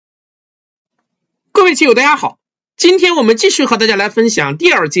各位棋友大家好，今天我们继续和大家来分享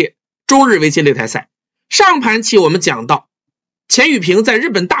第二届中日围棋擂台赛。上盘棋我们讲到，钱宇平在日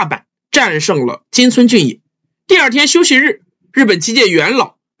本大阪战胜了金村俊也。第二天休息日，日本棋界元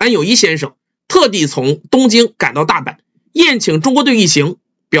老安友一先生特地从东京赶到大阪，宴请中国队一行，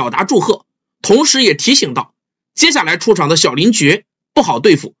表达祝贺，同时也提醒到接下来出场的小林觉不好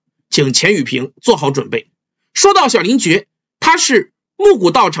对付，请钱宇平做好准备。说到小林觉，他是木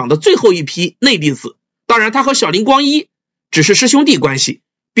谷道场的最后一批内弟子，当然他和小林光一只是师兄弟关系，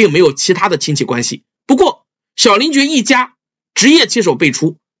并没有其他的亲戚关系。不过小林觉一家职业棋手辈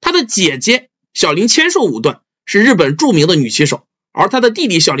出，他的姐姐小林千寿五段是日本著名的女棋手，而他的弟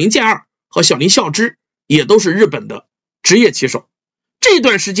弟小林健二和小林孝之也都是日本的职业棋手。这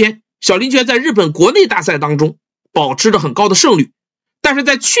段时间小林觉在日本国内大赛当中保持着很高的胜率，但是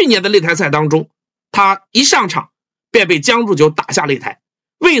在去年的擂台赛当中，他一上场便被江柱久打下擂台。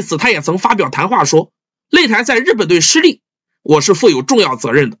为此他也曾发表谈话说，擂台赛日本队失利，我是负有重要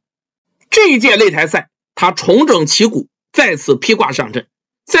责任的。这一届擂台赛他重整旗鼓，再次披挂上阵。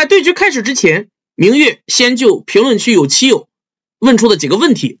在对局开始之前，明月先就评论区有棋友问出的几个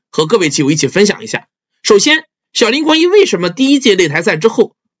问题和各位棋友一起分享一下。首先，小林光一为什么第一届擂台赛之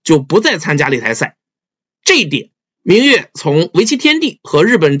后就不再参加擂台赛？这一点明月从围棋天地和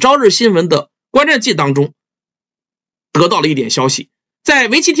日本朝日新闻的观战记当中得到了一点消息。在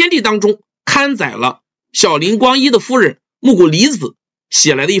围棋天地当中刊载了小林光一的夫人木谷里子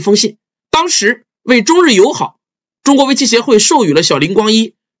写来的一封信，当时为中日友好，中国围棋协会授予了小林光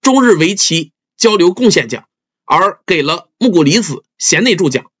一中日围棋交流贡献奖，而给了木谷里子贤内助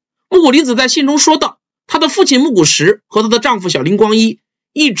奖。木谷里子在信中说道，她的父亲木谷实和她的丈夫小林光一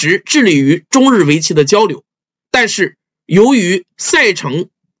一直致力于中日围棋的交流，但是由于赛程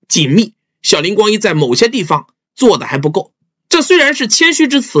紧密，小林光一在某些地方做的还不够。这虽然是谦虚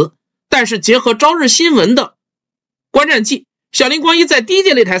之词，但是结合朝日新闻的观战记，小林光一在第一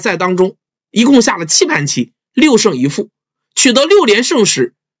届擂台赛当中一共下了7盘棋，6胜1负，取得6连胜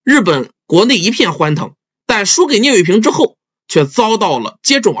时，日本国内一片欢腾，但输给聂卫平之后却遭到了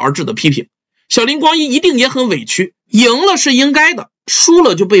接踵而至的批评。小林光一一定也很委屈，赢了是应该的，输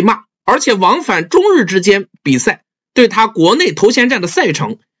了就被骂，而且往返中日之间比赛对他国内头衔战的赛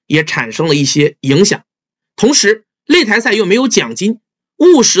程也产生了一些影响。同时擂台赛又没有奖金，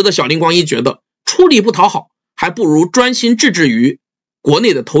务实的小林光一觉得出力不讨好，还不如专心致志于国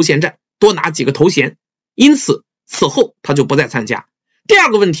内的头衔战，多拿几个头衔，因此此后他就不再参加。第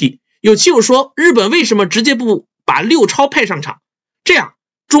二个问题，有棋友说日本为什么直接不把六超派上场，这样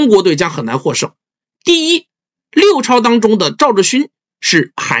中国队将很难获胜。第一，六超当中的赵志勋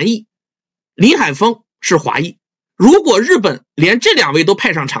是韩裔，林海峰是华裔，如果日本连这2位都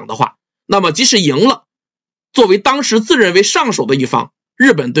派上场的话，那么即使赢了，作为当时自认为上手的一方，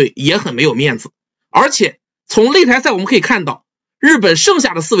日本队也很没有面子。而且从擂台赛我们可以看到，日本剩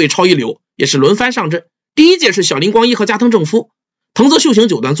下的4位超一流也是轮番上阵。第一届是小林光一和加藤正夫、藤泽秀行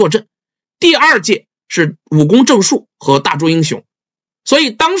九段坐镇，第二届是武宫正树和大竹英雄。所以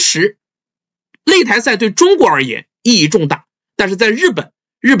当时擂台赛对中国而言意义重大，但是在日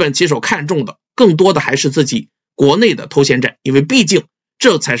本棋手看重的更多的还是自己国内的头衔战，因为毕竟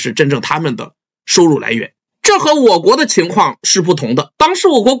这才是真正他们的收入来源。这和我国的情况是不同的，当时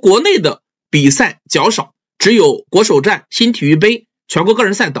我国国内的比赛较少，只有国手战、新体育杯、全国个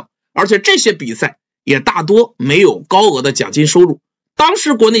人赛等，而且这些比赛也大多没有高额的奖金收入。当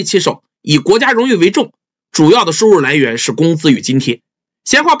时国内棋手以国家荣誉为重，主要的收入来源是工资与津贴。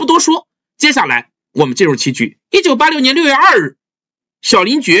闲话不多说，接下来我们进入棋局。1986年6月2日，小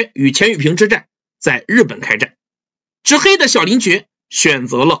林觉与钱宇平之战在日本开战。执黑的小林觉选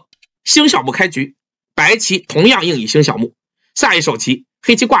择了星小目开局，白棋同样应以星小目。下一手棋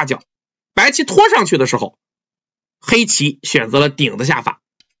黑棋挂角，白棋拖上去的时候，黑棋选择了顶的下法，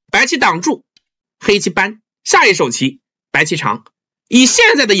白棋挡住，黑棋扳。下一手棋白棋长。以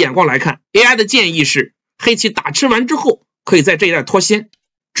现在的眼光来看， AI 的建议是黑棋打吃完之后可以在这一带脱先，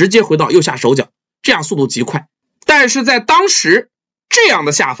直接回到右下手脚，这样速度极快。但是在当时这样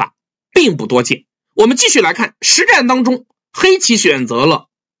的下法并不多见。我们继续来看实战当中，黑棋选择了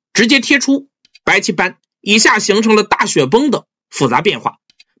直接贴出，白棋扳，以下形成了大雪崩的复杂变化。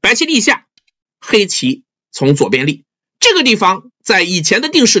白棋立下，黑棋从左边立，这个地方在以前的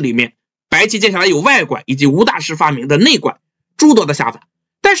定式里面，白棋接下来有外拐以及吴大师发明的内拐诸多的下法，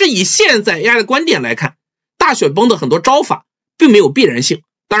但是以现在 AI 的观点来看，大雪崩的很多招法并没有必然性，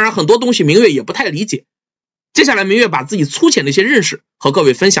当然很多东西明月也不太理解。接下来明月把自己粗浅的一些认识和各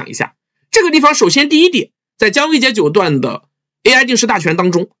位分享一下。这个地方首先第一点，在姜维杰九段的 AI 定式大全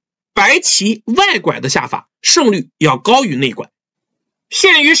当中，白棋外拐的下法胜率要高于内拐。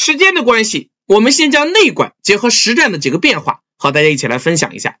限于时间的关系，我们先将内管结合实战的几个变化和大家一起来分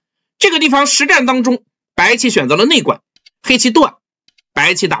享一下。这个地方实战当中，白棋选择了内管，黑棋断，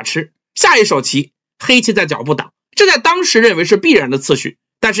白棋打吃，下一手棋黑棋在脚步挡，这在当时认为是必然的次序，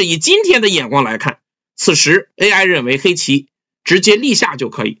但是以今天的眼光来看，此时 AI 认为黑棋直接立下就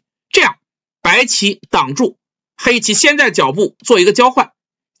可以，这样白棋挡住，黑棋先在脚步做一个交换，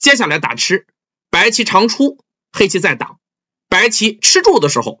接下来打吃，白棋长出，黑棋再挡，白棋吃住的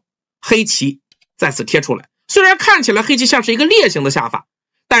时候，黑棋再次贴出来。虽然看起来黑棋像是一个劣形的下法，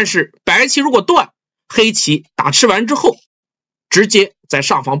但是白棋如果断，黑棋打吃完之后直接在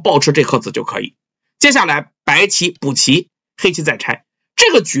上方暴吃这颗子就可以。接下来白棋补棋，黑棋再拆，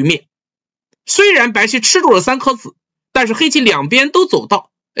这个局面虽然白棋吃住了3颗子，但是黑棋两边都走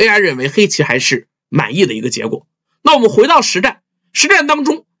到， AI 认为黑棋还是满意的一个结果。那我们回到实战，实战当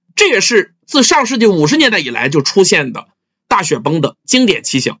中，这也是自上世纪50年代以来就出现的大雪崩的经典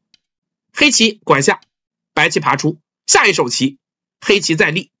棋形。黑棋管下，白棋爬出，下一手棋黑棋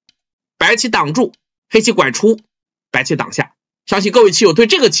再立，白棋挡住，黑棋拐出，白棋挡下。相信各位棋友对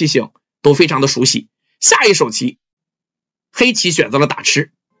这个棋形都非常的熟悉。下一手棋黑棋选择了打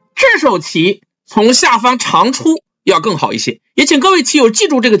吃，这手棋从下方长出要更好一些，也请各位棋友记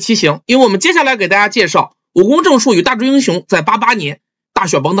住这个棋形，因为我们接下来给大家介绍武功正数与大竹英雄在88年大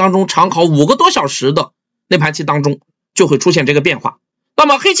雪崩当中长考5个多小时的那盘棋当中就会出现这个变化。那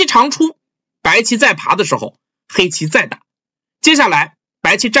么黑棋长出，白棋再爬的时候，黑棋再打，接下来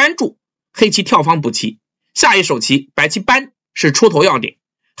白棋粘住，黑棋跳方补棋，下一手棋白棋搬是出头要点，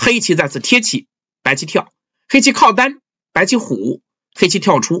黑棋再次贴棋，白棋跳，黑棋靠单，白棋虎，黑棋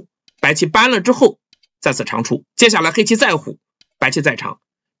跳出，白棋搬了之后再次长出，接下来黑棋再虎，白棋再长。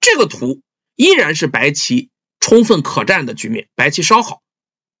这个图依然是白棋充分可战的局面，白棋稍好，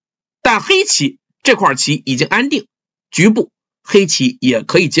但黑棋这块棋已经安定，局部黑棋也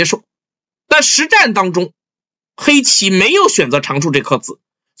可以接受。但实战当中，黑棋没有选择长出这颗子，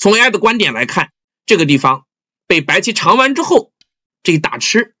从 AI 的观点来看，这个地方被白棋长完之后，这一打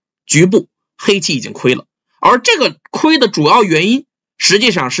吃，局部黑棋已经亏了，而这个亏的主要原因实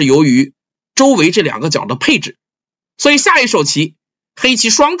际上是由于周围这2个角的配置。所以下一手棋黑棋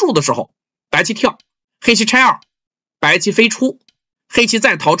双住的时候，白棋跳，黑棋拆2，白棋飞出，黑棋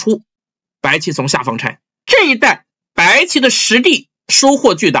再逃出，白棋从下方拆。这一带白棋的实地收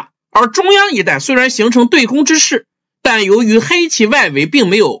获巨大，而中央一带虽然形成对攻之势，但由于黑棋外围并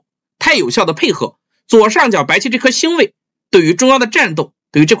没有太有效的配合，左上角白棋这颗星位对于中央的战斗，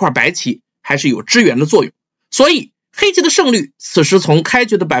对于这块白棋还是有支援的作用。所以黑棋的胜率此时从开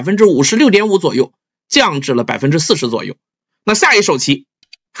局的 56.5% 左右降至了 40% 左右。那下一手棋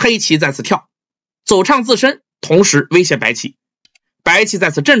黑棋再次跳，走唱自身，同时威胁白棋，白棋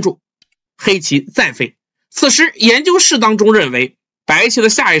再次镇住，黑棋再飞。此时研究室当中认为白棋的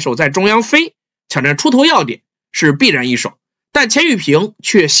下一手在中央飞，抢占出头要点是必然一手，但钱宇平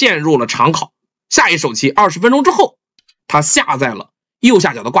却陷入了长考。下一手棋20分钟之后，他下在了右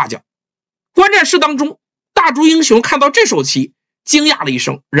下角的挂角。观战室当中，大竹英雄看到这手棋惊讶了一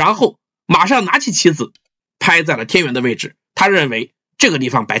声，然后马上拿起棋子拍在了天元的位置，他认为这个地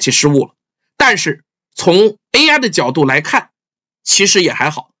方白棋失误了。但是从 AI 的角度来看，其实也还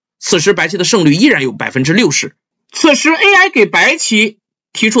好，此时白棋的胜率依然有 60%。 此时 AI 给白棋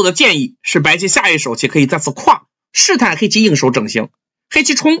提出的建议是白棋下一手棋可以再次跨，试探黑棋应手整形，黑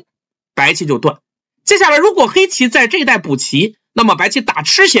棋冲，白棋就断。接下来如果黑棋在这一带补棋，那么白棋打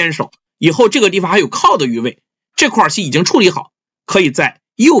吃先手，以后这个地方还有靠的余位，这块棋已经处理好，可以在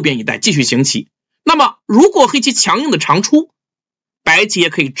右边一带继续行棋。那么如果黑棋强硬的长出，白棋也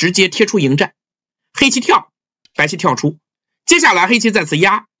可以直接贴出迎战，黑棋跳，白棋跳出，接下来黑棋再次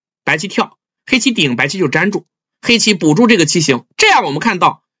压，白棋跳，黑棋顶，白棋就粘住，黑棋补住这个棋形。这样我们看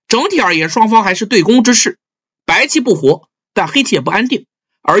到整体而言双方还是对攻之势，白棋不活，但黑棋也不安定，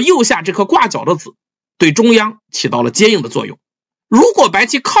而右下这颗挂角的子对中央起到了接应的作用。如果白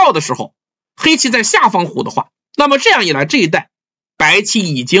棋靠的时候黑棋在下方虎的话，那么这样一来这一带白棋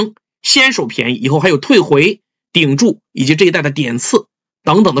已经先手便宜，以后还有退回、顶住以及这一带的点刺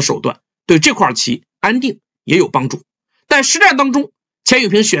等等的手段，对这块棋安定也有帮助。但实战当中钱宇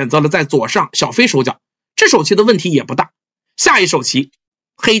平选择了在左上小飞手脚，这手棋的问题也不大。下一手棋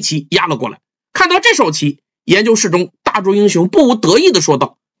黑棋压了过来，看到这手棋，研究室中大竹英雄不无得意的说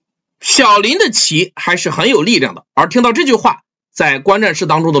道，小林的棋还是很有力量的。而听到这句话，在观战室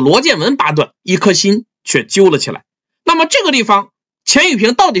当中的罗建文八段一颗心却揪了起来。那么这个地方钱宇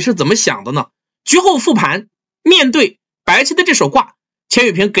平到底是怎么想的呢？局后复盘，面对白棋的这手挂，钱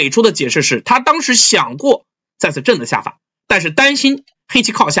宇平给出的解释是他当时想过再次震的下法，但是担心黑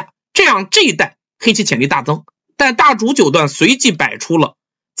棋靠下，这样这一带黑棋潜力大增。但大竹九段随即摆出了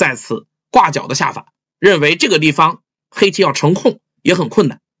再次挂角的下法，认为这个地方黑棋要成空也很困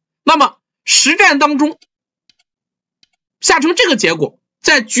难。那么实战当中下成这个结果，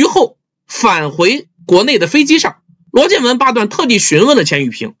在局后返回国内的飞机上，罗建文八段特地询问了钱宇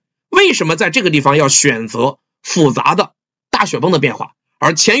平，为什么在这个地方要选择复杂的大雪崩的变化，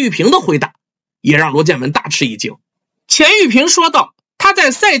而钱宇平的回答也让罗建文大吃一惊。钱宇平说道，他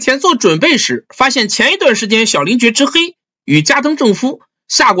在赛前做准备时，发现前一段时间小林觉之黑与加藤正夫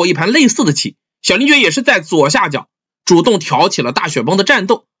下过一盘类似的棋，小林觉也是在左下角主动挑起了大雪崩的战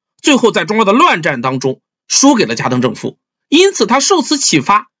斗，最后在中央的乱战当中输给了加藤正夫，因此他受此启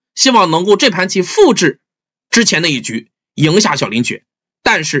发，希望能够这盘棋复制之前的一局，赢下小林觉。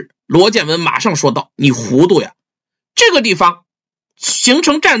但是罗建文马上说道，你糊涂呀，这个地方形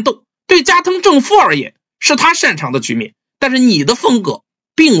成战斗对加藤正夫而言是他擅长的局面，但是你的风格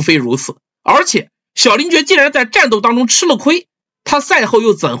并非如此，而且小林觉既然在战斗当中吃了亏，他赛后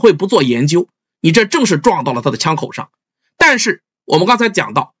又怎会不做研究，你这正是撞到了他的枪口上。但是我们刚才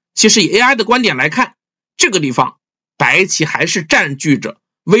讲到，其实以 AI 的观点来看，这个地方白棋还是占据着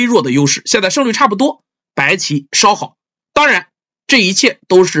微弱的优势，现在胜率差不多，白棋稍好。当然这一切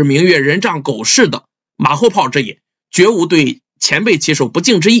都是明月人仗狗势的马后炮之言，绝无对前辈棋手不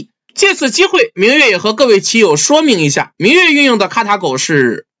敬之意。借此机会，明月也和各位棋友说明一下，明月运用的卡塔狗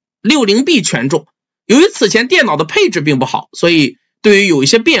是 60B 权重，由于此前电脑的配置并不好，所以对于有一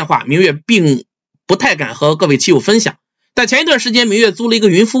些变化，明月并不太敢和各位棋友分享。但前一段时间明月租了一个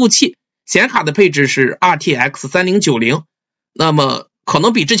云服务器，显卡的配置是 RTX 3090，那么可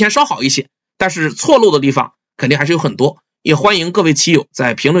能比之前稍好一些，但是错漏的地方肯定还是有很多，也欢迎各位棋友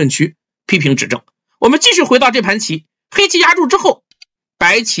在评论区批评指正。我们继续回到这盘棋，黑棋压住之后，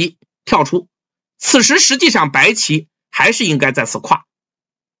白棋跳出，此时实际上白棋还是应该在此跨，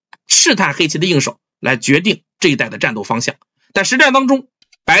试探黑棋的应手来决定这一带的战斗方向。但实战当中，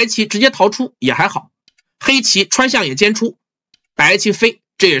白棋直接逃出也还好，黑棋穿象也兼出，白棋飞，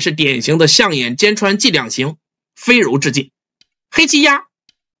这也是典型的象眼兼穿伎俩型，飞柔之境。黑棋压，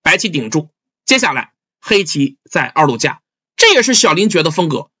白棋顶住，接下来黑棋在二路夹，这也是小林觉的风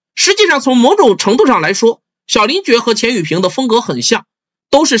格。实际上从某种程度上来说，小林觉和钱宇平的风格很像，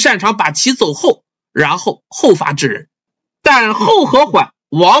都是擅长把棋走后，然后后发制人。但后和缓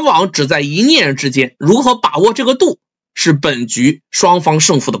往往只在一念之间，如何把握这个度，是本局双方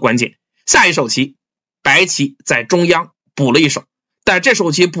胜负的关键。下一手棋，白棋在中央补了一手，但这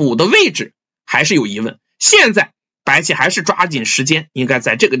手棋补的位置还是有疑问。现在白棋还是抓紧时间，应该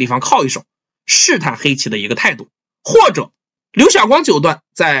在这个地方靠一手，试探黑棋的一个态度。或者刘晓光九段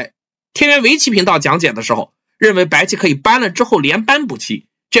在天元围棋频道讲解的时候，认为白棋可以搬了之后连搬补棋，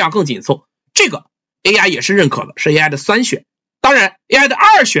这样更紧凑。这个 AI 也是认可的，是 AI 的3选。当然 AI 的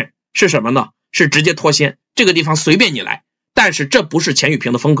2选是什么呢？是直接脱先，这个地方随便你来，但是这不是钱宇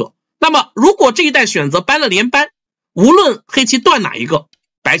平的风格。那么如果这一带选择搬了连搬，无论黑棋断哪一个，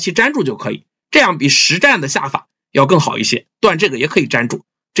白棋粘住就可以，这样比实战的下法要更好一些，断这个也可以粘住，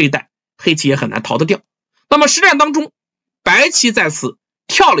这一带黑棋也很难逃得掉。那么实战当中，白棋在此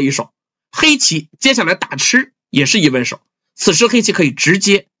跳了一手，黑棋接下来打吃也是一问手，此时黑棋可以直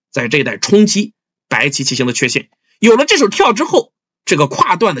接在这一带冲击白棋棋形的缺陷。有了这手跳之后，这个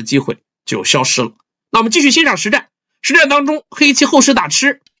跨断的机会就消失了。那我们继续欣赏实战。实战当中，黑棋后手打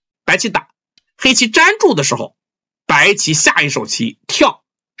吃，白棋打，黑棋粘住的时候，白棋下一手棋跳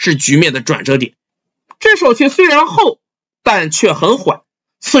是局面的转折点。这手棋虽然厚，但却很缓。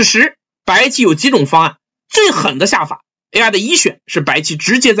此时白棋有几种方案，最狠的下法 AI 的1选是白棋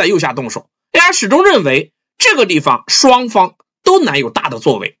直接在右下动手。 AI 始终认为这个地方双方都难有大的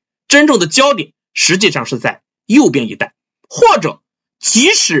作为，真正的焦点实际上是在右边一带，或者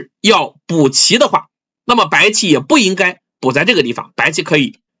即使要补棋的话，那么白棋也不应该补在这个地方，白棋可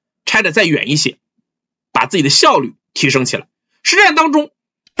以拆得再远一些，把自己的效率提升起来。实战当中，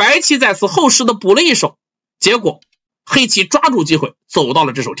白棋在此后实的补了一手，结果黑棋抓住机会走到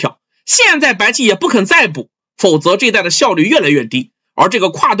了这手跳。现在白棋也不肯再补，否则这一带的效率越来越低，而这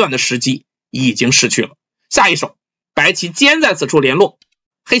个跨断的时机已经失去了。下一手，白棋尖在此处联络，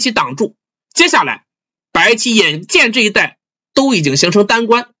黑棋挡住，接下来白棋眼见这一带都已经形成单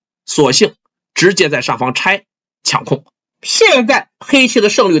关，索性直接在上方拆抢空。现在黑棋的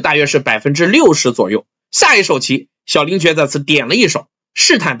胜率大约是 60% 左右。下一手棋，小林觉在此点了一手，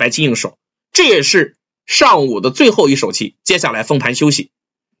试探白棋应手，这也是上午的最后一手棋，接下来封盘休息。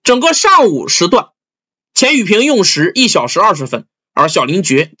整个上午时段，钱宇平用时1小时20分，而小林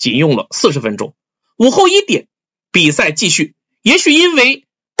觉仅用了40分钟。午后1点，比赛继续。也许因为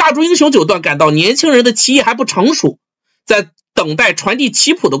大竹英雄九段感到年轻人的棋艺还不成熟，在等待传递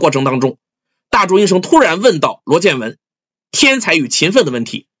棋谱的过程当中，大竹英雄突然问到罗建文天才与勤奋的问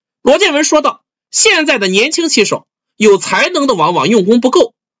题。罗建文说道，现在的年轻棋手，有才能的往往用功不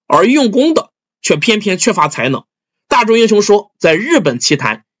够，而用功的却偏偏缺乏才能。大众英雄说，在日本棋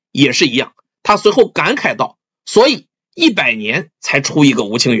坛也是一样。他随后感慨道，所以100年才出一个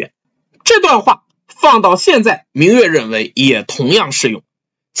吴清源。这段话放到现在，明月认为也同样适用。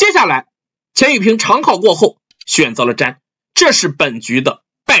接下来钱宇平长考过后选择了粘，这是本局的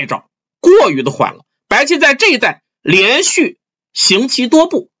败招，过于的缓了。白棋在这一带连续行棋多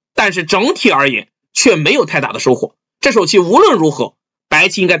步，但是整体而言却没有太大的收获。这手棋无论如何，白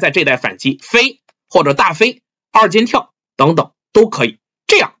棋应该在这一带反击，飞或者大飞、二间跳等等都可以，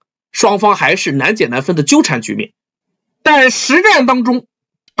这样双方还是难解难分的纠缠局面。但实战当中，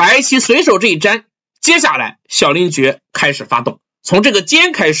白棋随手这一粘，接下来小林觉开始发动，从这个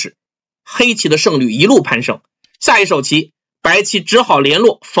尖开始，黑棋的胜率一路攀升。下一手棋，白棋只好联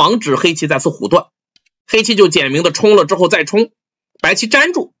络，防止黑棋再次虎断。黑棋就简明的冲了之后再冲，白棋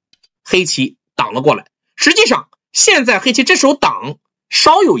粘住，黑棋挡了过来。实际上现在黑棋这手挡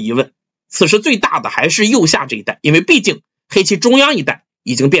稍有疑问，此时最大的还是右下这一带，因为毕竟黑棋中央一带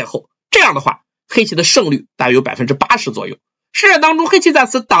已经变厚，这样的话黑棋的胜率大约有 80% 左右。实战当中黑棋在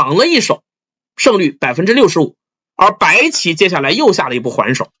此挡了一手，胜率 65%， 而白棋接下来又下了一步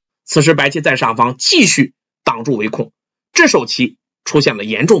还手，此时白棋在上方继续挡住围控，这手棋出现了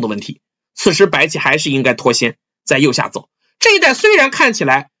严重的问题，此时白棋还是应该脱先在右下走。这一带虽然看起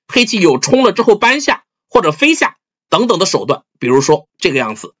来黑棋有冲了之后搬下或者飞下等等的手段，比如说这个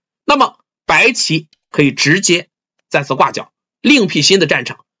样子，那么白棋可以直接再次挂角，另辟新的战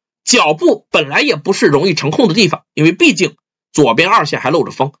场。脚步本来也不是容易成控的地方，因为毕竟左边二线还漏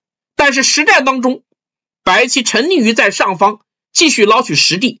着风，但是实战当中白棋沉溺于在上方继续捞取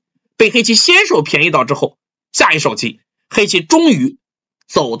实地，被黑棋先手便宜到之后，下一手棋黑棋终于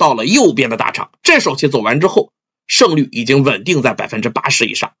走到了右边的大场，这手棋走完之后胜率已经稳定在 80%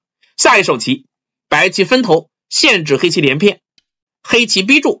 以上。下一手棋白棋分头限制黑棋连片，黑棋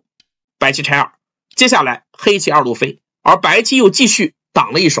逼住，白棋拆二，接下来黑棋二路飞，而白棋又继续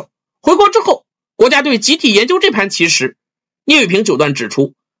挡了一手。回国之后，国家队集体研究这盘棋时，聂卫平九段指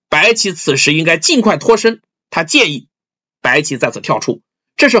出，白棋此时应该尽快脱身，他建议白棋再次跳出，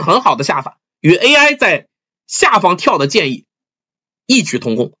这是很好的下法，与 AI 在下方跳的建议异曲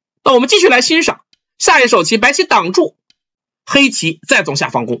同工。那我们继续来欣赏下一手棋，白棋挡住，黑棋再从下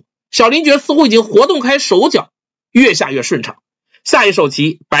方攻，小林觉似乎已经活动开手脚，越下越顺畅。下一手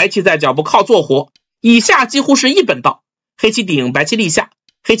棋白棋在脚步靠做活，以下几乎是一本道，黑棋顶，白棋立下，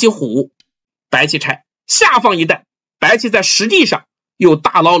黑棋虎，白棋拆，下方一带白棋在实地上又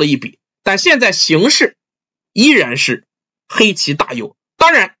大捞了一笔，但现在形势依然是黑棋大优。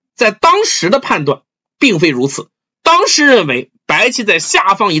当然在当时的判断并非如此，当时认为白棋在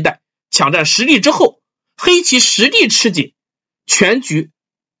下方一带抢占实地之后，黑棋实地吃紧，全局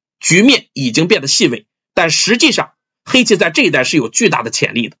面已经变得细微，但实际上黑棋在这一带是有巨大的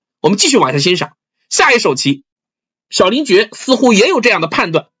潜力的。我们继续往下欣赏下一手棋，小林觉似乎也有这样的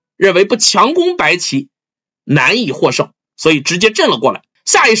判断，认为不强攻白棋难以获胜，所以直接震了过来。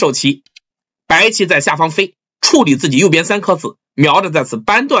下一手棋白棋在下方飞，处理自己右边3颗子，瞄着在此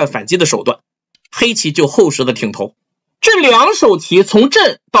扳断反击的手段，黑棋就厚实的挺头。这两手棋从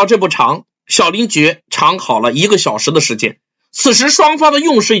震到这步长，小林觉长考了1个小时的时间，此时双方的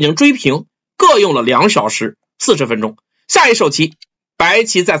用时已经追平，各用了2小时40分钟。下一手棋白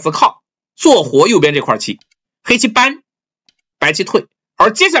棋再次靠做活右边这块棋，黑棋扳，白棋退，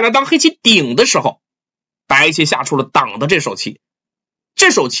而接下来当黑棋顶的时候，白棋下出了挡的这手棋，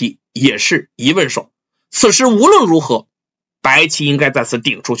这手棋也是疑问手，此时无论如何白棋应该再次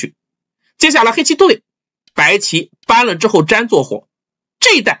顶出去。接下来黑棋退，白棋扳了之后粘做活，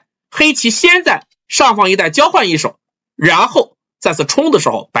这一带黑棋先在上方一带交换一手，然后再次冲的时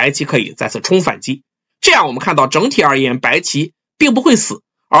候白棋可以再次冲反击，这样我们看到整体而言白棋并不会死，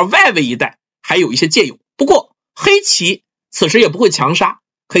而外围一带还有一些借用。不过黑棋此时也不会强杀，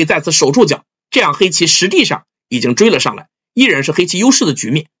可以再次守住角，这样黑棋实际上已经追了上来，依然是黑棋优势的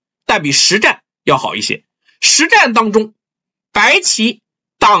局面，但比实战要好一些。实战当中白棋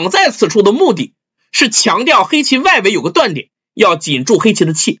挡在此处的目的是强调黑棋外围有个断点，要紧住黑棋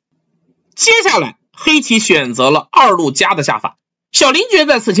的气。接下来黑棋选择了二路夹的下法，小林觉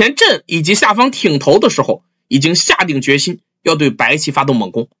在此前震以及下方挺头的时候已经下定决心要对白棋发动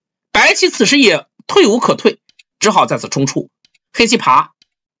猛攻，白棋此时也退无可退，只好再次冲出，黑棋爬，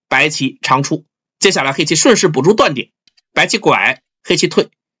白棋长出，接下来黑棋顺势补住断点，白棋拐，黑棋退，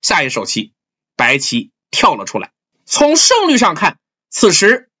下一手棋白棋跳了出来。从胜率上看，此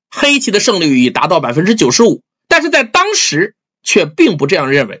时黑棋的胜率已达到 95%， 但是在当时却并不这样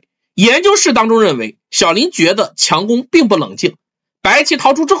认为。研究室当中认为小林觉的强攻并不冷静，白棋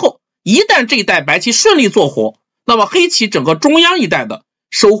逃出之后，一旦这一带白棋顺利做活，那么黑棋整个中央一带的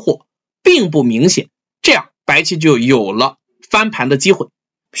收获并不明显，这样白棋就有了翻盘的机会。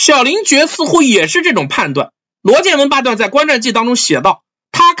小林觉似乎也是这种判断。罗建文八段在观战记当中写道，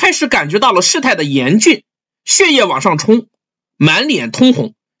他开始感觉到了事态的严峻，血液往上冲，满脸通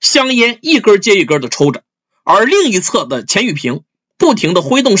红，香烟一根接一根的抽着，而另一侧的钱宇平不停地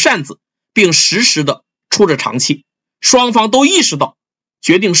挥动扇子，并时时的出着长气。双方都意识到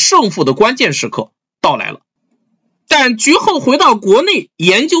决定胜负的关键时刻到来了。但局后回到国内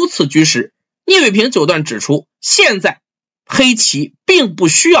研究此局时，聂卫平九段指出，现在黑棋并不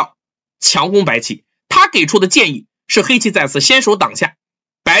需要强攻白棋，他给出的建议是黑棋在此先手挡下，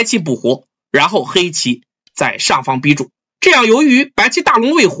白棋补活，然后黑棋在上方逼住。这样由于白棋大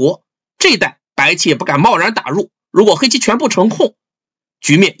龙未活，这一带白棋也不敢贸然打入，如果黑棋全部成控，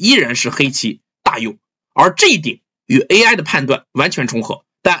局面依然是黑棋大优。而这一点与 AI 的判断完全重合，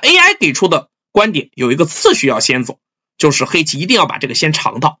但 AI 给出的观点有一个次序要先走，就是黑棋一定要把这个先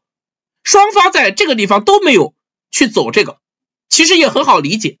尝到。双方在这个地方都没有去走这个，其实也很好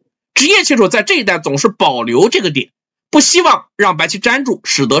理解，职业棋手在这一带总是保留这个点，不希望让白棋粘住，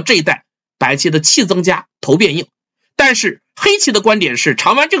使得这一带白棋的气增加，头变硬。但是黑棋的观点是，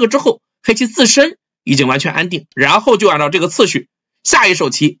尝完这个之后，黑棋自身已经完全安定，然后就按照这个次序，下一手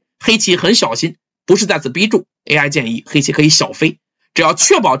棋黑棋很小心，不是在此逼住， AI 建议黑棋可以小飞，只要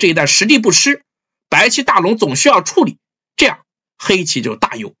确保这一带实地不失，白棋大龙总需要处理，这样黑棋就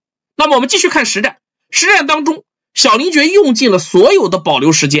大优。那么我们继续看实战，实战当中小林觉用尽了所有的保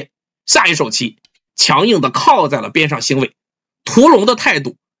留时间，下一手棋强硬的靠在了边上星位，屠龙的态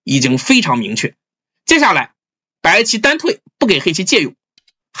度已经非常明确。接下来白棋单退，不给黑棋借用，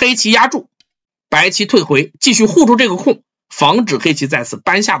黑棋压住，白棋退回，继续护住这个空，防止黑棋再次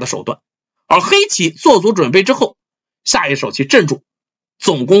搬下的手段。而黑棋做足准备之后，下一手棋镇住，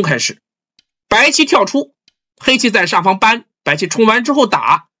总攻开始。白棋跳出，黑棋在上方搬，白棋冲完之后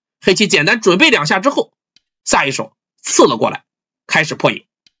打，黑棋简单准备两下之后，下一手刺了过来，开始破野。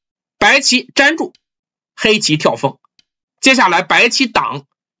白棋粘住，黑棋跳封，接下来白棋挡，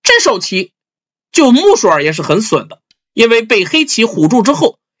这手棋就目数而言是很损的，因为被黑棋唬住之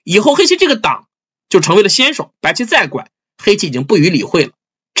后，以后黑棋这个挡就成为了先手，白棋再拐，黑棋已经不予理会了。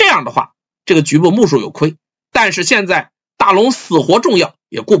这样的话，这个局部目数有亏，但是现在大龙死活重要，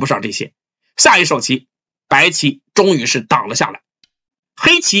也顾不上这些。下一手棋白棋终于是挡了下来，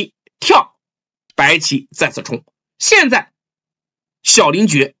黑棋跳，白棋再次冲。现在小林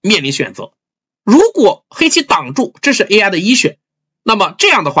觉面临选择，如果黑棋挡住，这是 AI 的一选，那么这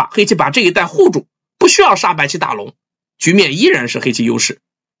样的话黑棋把这一带护住，不需要杀白棋大龙，局面依然是黑棋优势。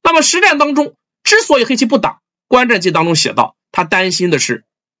那么实战当中之所以黑棋不挡，观战记当中写到，他担心的是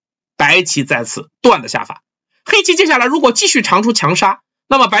白棋在此断的下法，黑棋接下来如果继续长出强杀，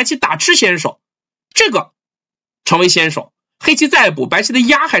那么白棋打吃先手，这个成为先手，黑棋再补，白棋的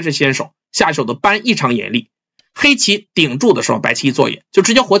压还是先手，下手的扳异常严厉，黑棋顶住的时候，白棋一做野就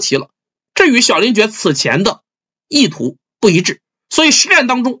直接活棋了，这与小林觉此前的意图不一致，所以实战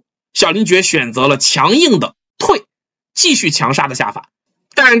当中小林觉选择了强硬的退，继续强杀的下法。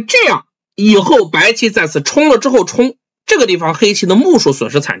但这样以后白棋再次冲了之后冲，这个地方黑棋的目数损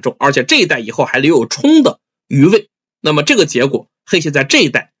失惨重，而且这一带以后还留有冲的余位，那么这个结果黑棋在这一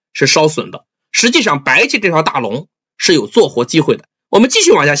带是稍损的。实际上白棋这条大龙是有做活机会的。我们继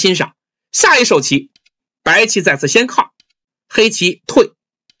续往下欣赏，下一手棋白棋再次先抗，黑棋退，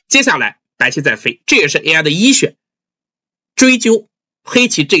接下来白棋再飞，这也是 AI 的一选，追究黑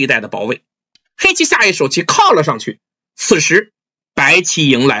棋这一带的保卫。黑棋下一手棋靠了上去，此时白棋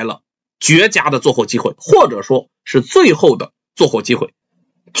迎来了绝佳的做活机会，或者说是最后的做活机会。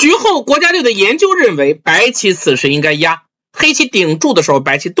局后国家队的研究认为，白棋此时应该压，黑棋顶住的时候，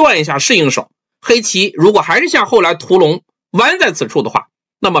白棋断一下适应手，黑棋如果还是像后来屠龙弯在此处的话，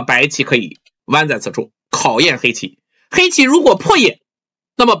那么白棋可以弯在此处考验黑棋。黑棋如果破野，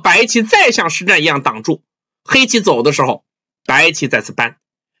那么白棋再像实战一样挡住，黑棋走的时候，白棋再次扳，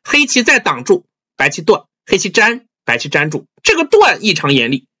黑棋再挡住，白棋断，黑棋粘，白棋粘住，这个断异常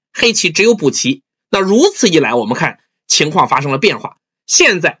严厉，黑棋只有补棋。那如此一来，我们看情况发生了变化，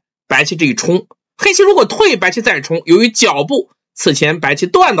现在白棋这一冲，黑棋如果退，白棋再冲，由于脚步此前白棋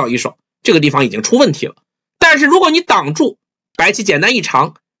断到一手，这个地方已经出问题了。但是如果你挡住，白棋简单一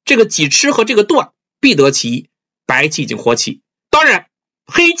长，这个几吃和这个断必得其一，白棋已经活棋。当然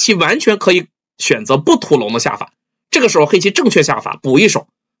黑棋完全可以选择不屠龙的下法，这个时候黑棋正确下法补一手，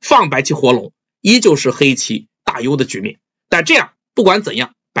放白棋活龙，依旧是黑棋大优的局面。但这样不管怎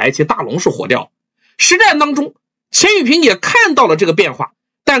样，白棋大龙是活掉了。实战当中钱宇平也看到了这个变化，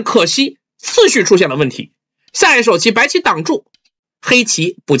但可惜次序出现了问题。下一手棋白棋挡住，黑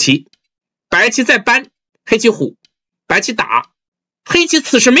棋补棋，白棋再扳，黑棋虎，白棋打，黑棋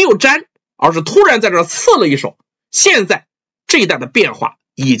此时没有粘，而是突然在这刺了一手。现在这一代的变化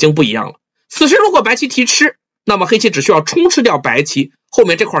已经不一样了。此时如果白棋提吃，那么黑棋只需要冲吃掉白棋，后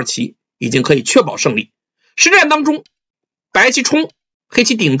面这块棋已经可以确保胜利。实战当中，白棋冲，黑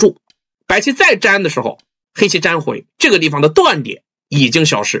棋顶住，白棋再粘的时候，黑棋粘回，这个地方的断点已经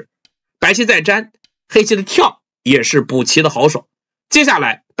消失。白棋再粘，黑棋的跳也是补棋的好手。接下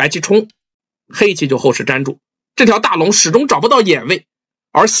来白棋冲，黑棋就后势粘住，这条大龙始终找不到眼位。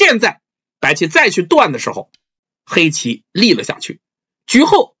而现在白棋再去断的时候，黑棋立了下去。局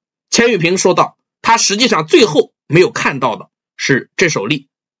后钱宇平说到，他实际上最后没有看到的是这手力。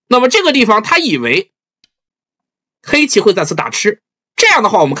那么这个地方他以为黑棋会再次打吃，这样的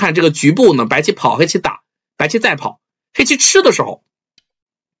话我们看这个局部呢，白棋跑，黑棋打，白棋再跑，黑棋吃的时候，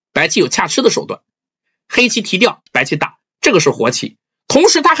白棋有恰吃的手段，黑棋提掉，白棋打，这个是活棋。同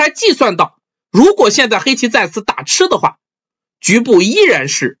时他还计算到，如果现在黑棋再次打吃的话，局部依然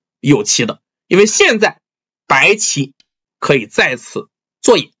是有棋的，因为现在白棋可以再次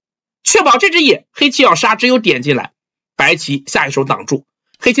做野，确保这只野黑棋要杀只有点进来，白棋下一手挡住，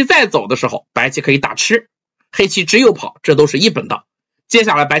黑棋再走的时候白棋可以打吃，黑棋只有跑，这都是一本道。接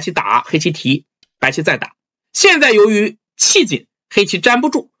下来白棋打，黑棋提，白棋再打。现在由于气紧，黑棋粘不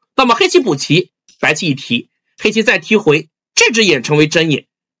住，那么黑棋补棋，白棋一提，黑棋再提回，这只眼成为真眼，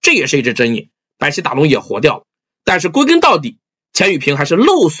这也是一只真眼，白棋打龙也活掉了。但是归根到底，钱宇平还是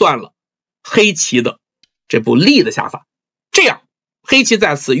漏算了黑棋的这步立的下法，这样黑棋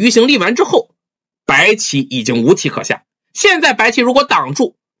在此鱼形立完之后，白棋已经无棋可下。现在白棋如果挡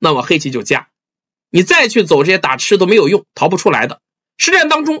住，那么黑棋就加，你再去走这些打吃都没有用，逃不出来的。实战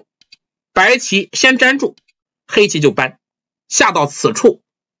当中，白棋先粘住，黑棋就扳，下到此处，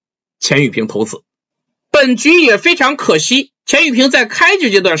钱宇平投死。本局也非常可惜，钱宇平在开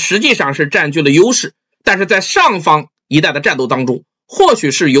局阶段实际上是占据了优势，但是在上方一代的战斗当中，或许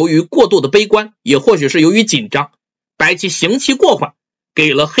是由于过度的悲观，也或许是由于紧张，白棋行棋过缓，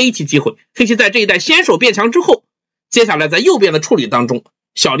给了黑棋机会。黑棋在这一代先手变强之后，接下来在右边的处理当中，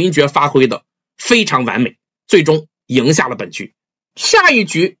小林觉发挥的非常完美，最终赢下了本局。下一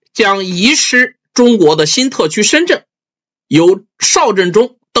局将移师中国的新特区深圳，由邵振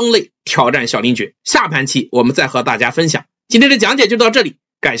中登擂挑战小林觉。下盘棋我们再和大家分享。今天的讲解就到这里，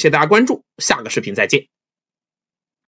感谢大家关注，下个视频再见。